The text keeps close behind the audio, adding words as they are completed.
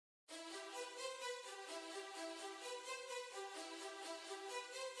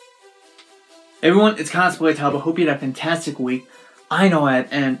Everyone, it's Cosplay Tavo. Hope you had a fantastic week. I know it,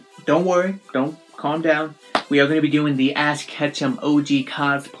 and don't worry, don't calm down. We are going to be doing the Ask Ketchum OG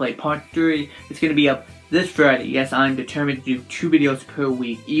Cosplay Part 3. It's going to be up this Friday. Yes, I'm determined to do 2 videos per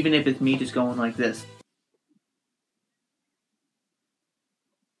week, even if it's me just going like this.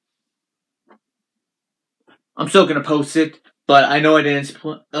 I'm still going to post it, but I know I didn't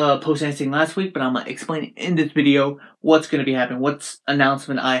post anything last week, but I'm going to explain in this video what's going to be happening, what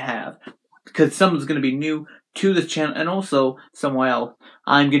announcement I have. Because someone's going to be new to this channel and also somewhere else.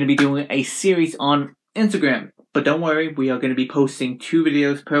 I'm going to be doing a series on Instagram. But don't worry, we are going to be posting 2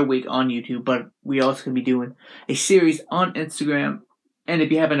 videos per week on YouTube. But we are also going to be doing a series on Instagram. And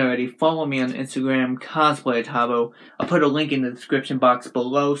if you haven't already, follow me on Instagram, Cosplay Tavo. I'll put a link in the description box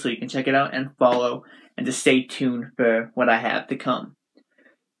below so you can check it out and follow. And to stay tuned for what I have to come.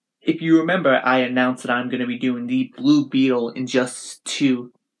 If you remember, I announced that I'm going to be doing the Blue Beetle Injustice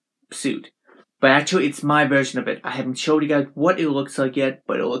 2 suit. But actually, it's my version of it. I haven't showed you guys what it looks like yet,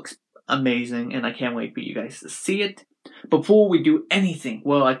 but it looks amazing, and I can't wait for you guys to see it. Before we do anything,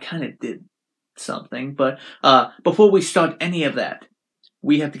 well, I kind of did something, but before we start any of that,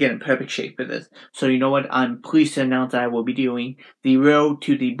 we have to get in perfect shape for this. So you know what? I'm pleased to announce that I will be doing the Road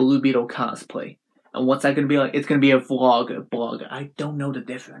to the Blue Beetle cosplay. And what's that going to be like? It's going to be a blog. I don't know the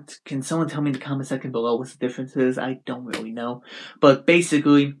difference. Can someone tell me in the comment section below what the difference is? I don't really know. But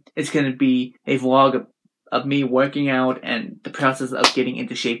basically, it's going to be a vlog of me working out and the process of getting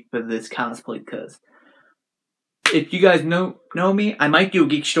into shape for this cosplay. Because if you guys know me, I might do a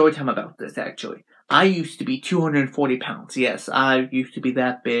geek story time about this, actually. I used to be 240 pounds. Yes, I used to be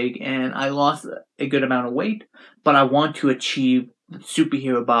that big, and I lost a good amount of weight. But I want to achieve the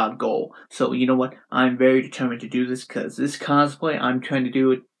superhero bod goal. So you know what? I'm very determined to do this because this cosplay, I'm trying to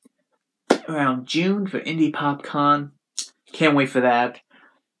do it around June for Indie Pop Con. Can't wait for that.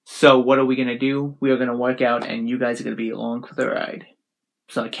 So what are we going to do? We are going to work out and you guys are going to be along for the ride.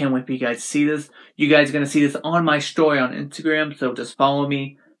 So I can't wait for you guys to see this. You guys are going to see this on my story on Instagram. So just follow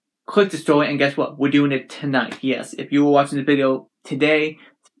me. Click the story and guess what? We're doing it tonight. Yes, if you were watching the video today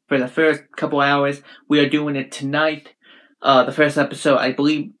for the first couple hours, we are doing it tonight. The first episode, I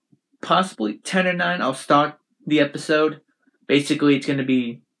believe, possibly 10 or 9, I'll start the episode. Basically, it's going to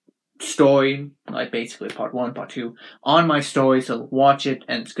be story, like basically part 1, part 2, on my story, so watch it,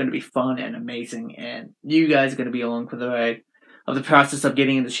 and it's going to be fun and amazing, and you guys are going to be along for the ride of the process of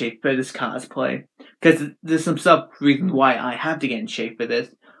getting into shape for this cosplay. Because there's some reasons why I have to get in shape for this,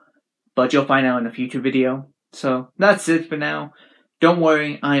 but you'll find out in a future video. So, that's it for now. Don't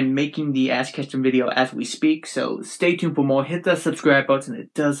worry, I'm making the Ask Ketchum video as we speak, so stay tuned for more. Hit the subscribe button,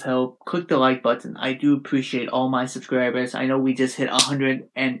 it does help. Click the like button. I do appreciate all my subscribers. I know we just hit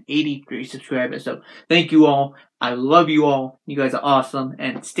 183 subscribers, so thank you all. I love you all. You guys are awesome,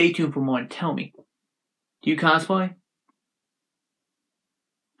 and stay tuned for more and tell me, do you cosplay?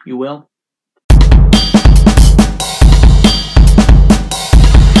 You will?